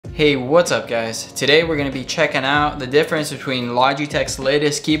Hey, what's up guys? Today we're going to be checking out the difference between Logitech's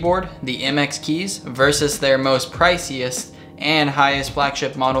latest keyboard, the MX keys, versus their most priciest and highest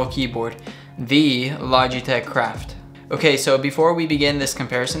flagship model keyboard, the Logitech Craft. Okay, so before we begin this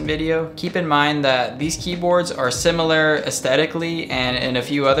comparison video, keep in mind that these keyboards are similar aesthetically and in a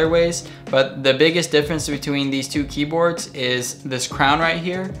few other ways, but the biggest difference between these two keyboards is this crown right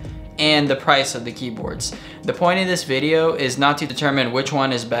here and the price of the keyboards. The point of this video is not to determine which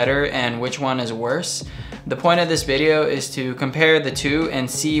one is better and which one is worse. The point of this video is to compare the two and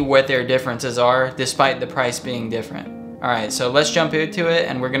see what their differences are despite the price being different. Alright, so let's jump into it,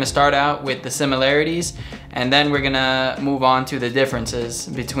 and we're going to start out with the similarities and then we're going to move on to the differences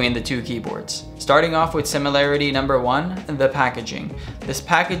between the two keyboards. Starting off with similarity number one, the packaging. This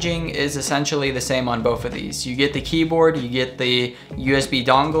packaging is essentially the same on both of these. You get the keyboard, you get the USB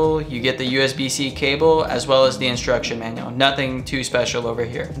dongle, you get the USB-C cable, as well as the instruction manual. Nothing too special over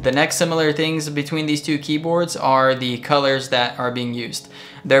here. The next similar things between these two keyboards are the colors that are being used.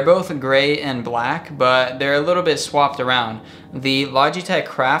 They're both gray and black, but they're a little bit swapped around. The Logitech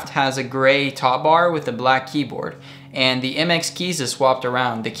Craft has a gray top bar with a black keyboard, and the MX keys is swapped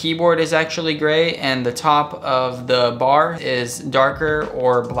around. The keyboard is actually gray and the top of the bar is darker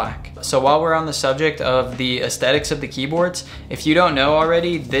or black. So while we're on the subject of the aesthetics of the keyboards, if you don't know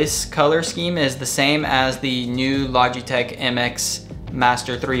already, this color scheme is the same as the new Logitech MX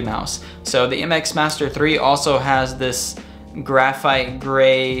Master 3 mouse. So the MX Master 3 also has this graphite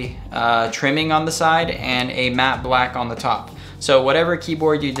gray trimming on the side and a matte black on the top. So whatever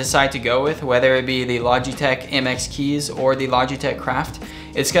keyboard you decide to go with, whether it be the Logitech MX keys or the Logitech Craft,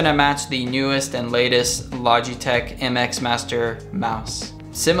 it's gonna match the newest and latest Logitech MX Master mouse.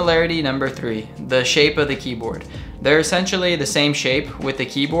 Similarity number three, the shape of the keyboard. They're essentially the same shape with the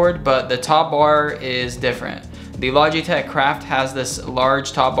keyboard, but the top bar is different. The Logitech Craft has this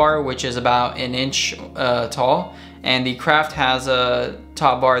large top bar, which is about an inch tall, and the Craft has a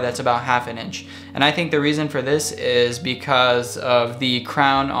top bar that's about half an inch. And I think the reason for this is because of the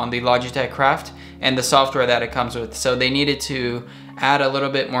crown on the Logitech Craft and the software that it comes with. So they needed to add a little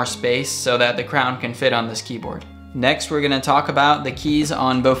bit more space so that the crown can fit on this keyboard. Next, we're going to talk about the keys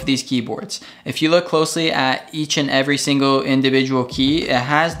on both of these keyboards. If you look closely at each and every single individual key, it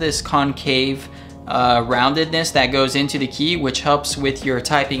has this concave roundedness that goes into the key, which helps with your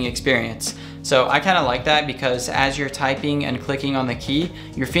typing experience. So I kind of like that because as you're typing and clicking on the key,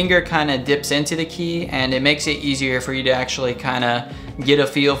 your finger kind of dips into the key and it makes it easier for you to actually kind of get a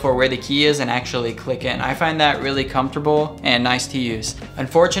feel for where the key is and actually click in. I find that really comfortable and nice to use.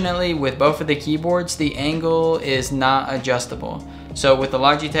 Unfortunately, with both of the keyboards, the angle is not adjustable. So with the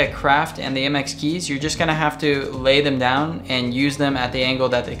Logitech Craft and the MX keys, you're just gonna have to lay them down and use them at the angle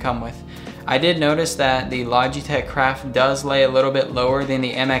that they come with. I did notice that the Logitech Craft does lay a little bit lower than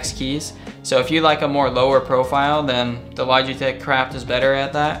the MX keys. So if you like a more lower profile, then the Logitech Craft is better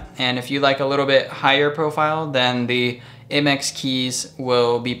at that. And if you like a little bit higher profile, then the MX keys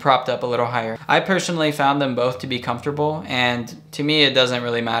will be propped up a little higher. I personally found them both to be comfortable, and to me it doesn't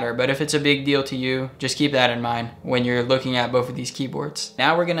really matter, but if it's a big deal to you, just keep that in mind when you're looking at both of these keyboards.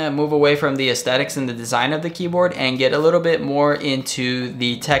 Now we're gonna move away from the aesthetics and the design of the keyboard and get a little bit more into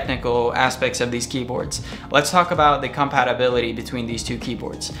the technical aspects of these keyboards. Let's talk about the compatibility between these two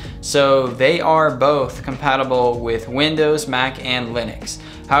keyboards. So they are both compatible with Windows, Mac, and Linux.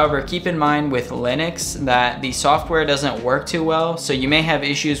 However, keep in mind with Linux that the software doesn't work too well, so you may have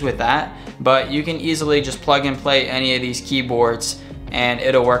issues with that, but you can easily just plug and play any of these keyboards and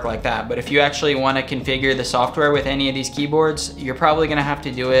it'll work like that. But if you actually want to configure the software with any of these keyboards, you're probably going to have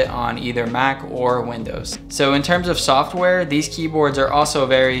to do it on either Mac or Windows. So in terms of software, these keyboards are also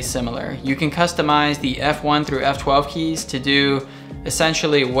very similar. You can customize the F1 through F12 keys to do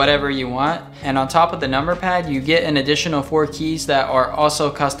essentially whatever you want, and on top of the number pad you get an additional 4 keys that are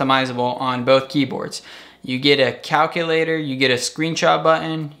also customizable on both keyboards. You get a calculator, you get a screenshot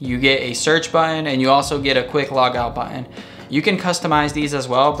button, you get a search button, and you also get a quick logout button. You can customize these as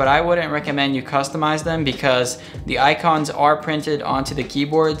well, but I wouldn't recommend you customize them because the icons are printed onto the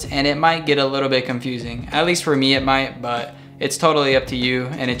keyboards and it might get a little bit confusing. At least for me it might, but it's totally up to you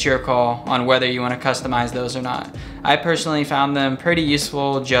and it's your call on whether you want to customize those or not. I personally found them pretty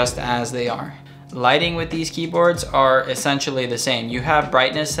useful just as they are. Lighting with these keyboards are essentially the same. You have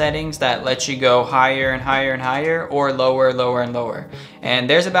brightness settings that let you go higher and higher and higher, or lower, lower, and lower. And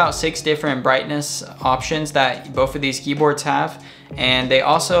there's about 6 different brightness options that both of these keyboards have, and they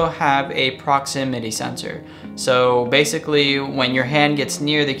also have a proximity sensor. So basically when your hand gets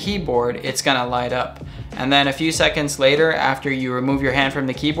near the keyboard, it's gonna light up. and then a few seconds later, after you remove your hand from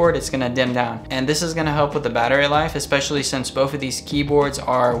the keyboard, it's gonna dim down. And this is gonna help with the battery life, especially since both of these keyboards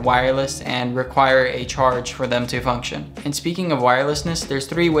are wireless and require a charge for them to function. And speaking of wirelessness, there's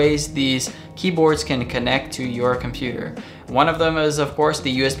 3 ways these keyboards can connect to your computer. One of them is, of course,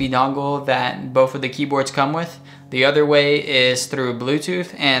 the USB dongle that both of the keyboards come with. The other way is through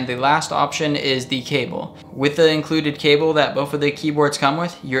Bluetooth, and the last option is the cable. With the included cable that both of the keyboards come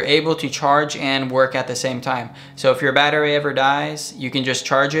with, you're able to charge and work at the same time. So if your battery ever dies, you can just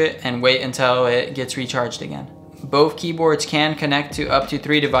charge it and wait until it gets recharged again. Both keyboards can connect to up to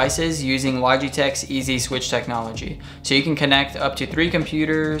 3 devices using Logitech's Easy Switch technology. So you can connect up to 3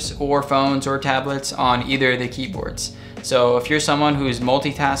 computers or phones or tablets on either of the keyboards. So if you're someone who's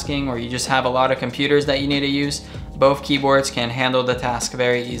multitasking or you just have a lot of computers that you need to use, both keyboards can handle the task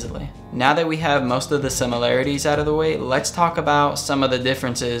very easily. Now that we have most of the similarities out of the way, let's talk about some of the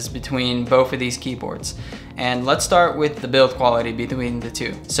differences between both of these keyboards. And let's start with the build quality between the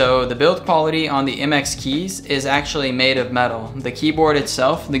two. So the build quality on the MX keys is actually made of metal. The keyboard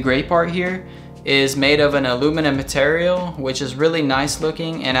itself, the gray part here, is made of an aluminum material, which is really nice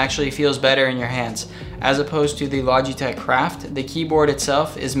looking and actually feels better in your hands. As opposed to the Logitech Craft, the keyboard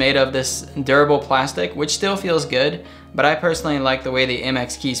itself is made of this durable plastic, which still feels good, but I personally like the way the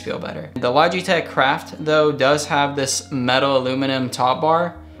MX keys feel better. The Logitech Craft, though, does have this metal aluminum top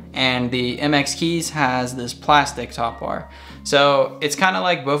bar, and the MX keys has this plastic top bar. So it's kind of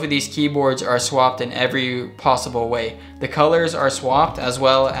like both of these keyboards are swapped in every possible way. The colors are swapped as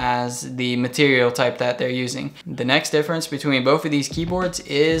well as the material type that they're using. The next difference between both of these keyboards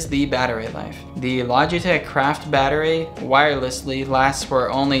is the battery life. The Logitech Craft battery wirelessly lasts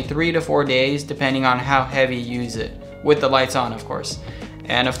for only 3 to 4 days depending on how heavy you use it, with the lights on of course.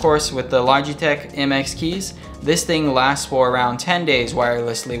 And of course with the Logitech MX keys, this thing lasts for around 10 days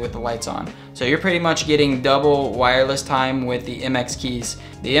wirelessly with the lights on. So you're pretty much getting double wireless time with the MX keys.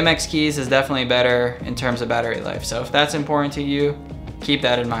 The MX keys is definitely better in terms of battery life. So if that's important to you, keep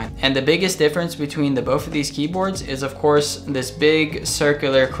that in mind. And the biggest difference between both of these keyboards is of course this big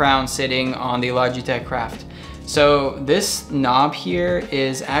circular crown sitting on the Logitech Craft. So this knob here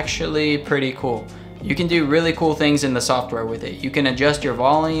is actually pretty cool. You can do really cool things in the software with it. You can adjust your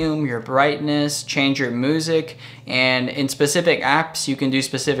volume, your brightness, change your music, and in specific apps, you can do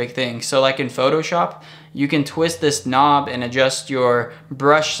specific things. So like in Photoshop, you can twist this knob and adjust your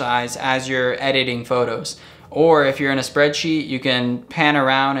brush size as you're editing photos. Or if you're in a spreadsheet, you can pan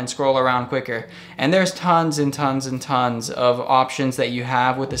around and scroll around quicker. And there's tons and tons and tons of options that you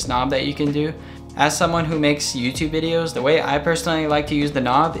have with this knob that you can do. As someone who makes YouTube videos, the way I personally like to use the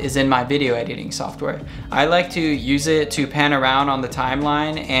knob is in my video editing software. I like to use it to pan around on the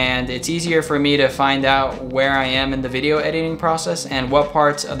timeline, and it's easier for me to find out where I am in the video editing process and what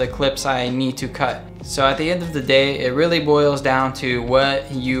parts of the clips I need to cut. So at the end of the day, it really boils down to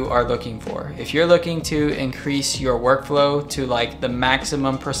what you are looking for. If you're looking to increase your workflow to like the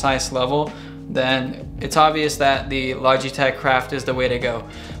maximum precise level, then it's obvious that the Logitech Craft is the way to go.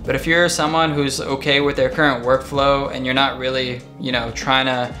 But if you're someone who's okay with their current workflow and you're not really, trying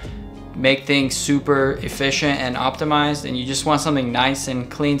to make things super efficient and optimized, and you just want something nice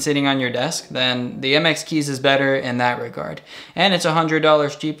and clean sitting on your desk, then the MX keys is better in that regard. And it's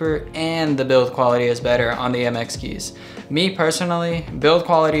 $100 cheaper, and the build quality is better on the MX keys. Me personally, build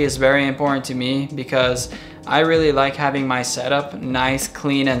quality is very important to me because I really like having my setup nice,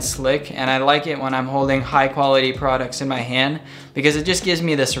 clean, and slick, and I like it when I'm holding high quality products in my hand because it just gives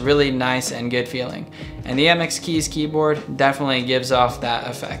me this really nice and good feeling. And the MX keys keyboard definitely gives off that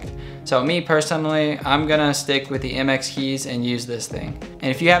effect. So me personally, I'm gonna stick with the MX keys and use this thing.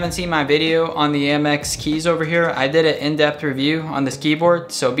 And if you haven't seen my video on the MX keys over here, I did an in-depth review on this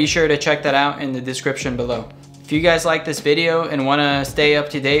keyboard, so be sure to check that out in the description below. If you guys like this video and want to stay up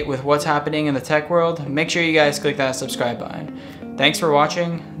to date with what's happening in the tech world, make sure you guys click that subscribe button. Thanks for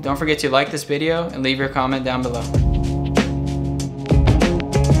watching. Don't forget to like this video and leave your comment down below.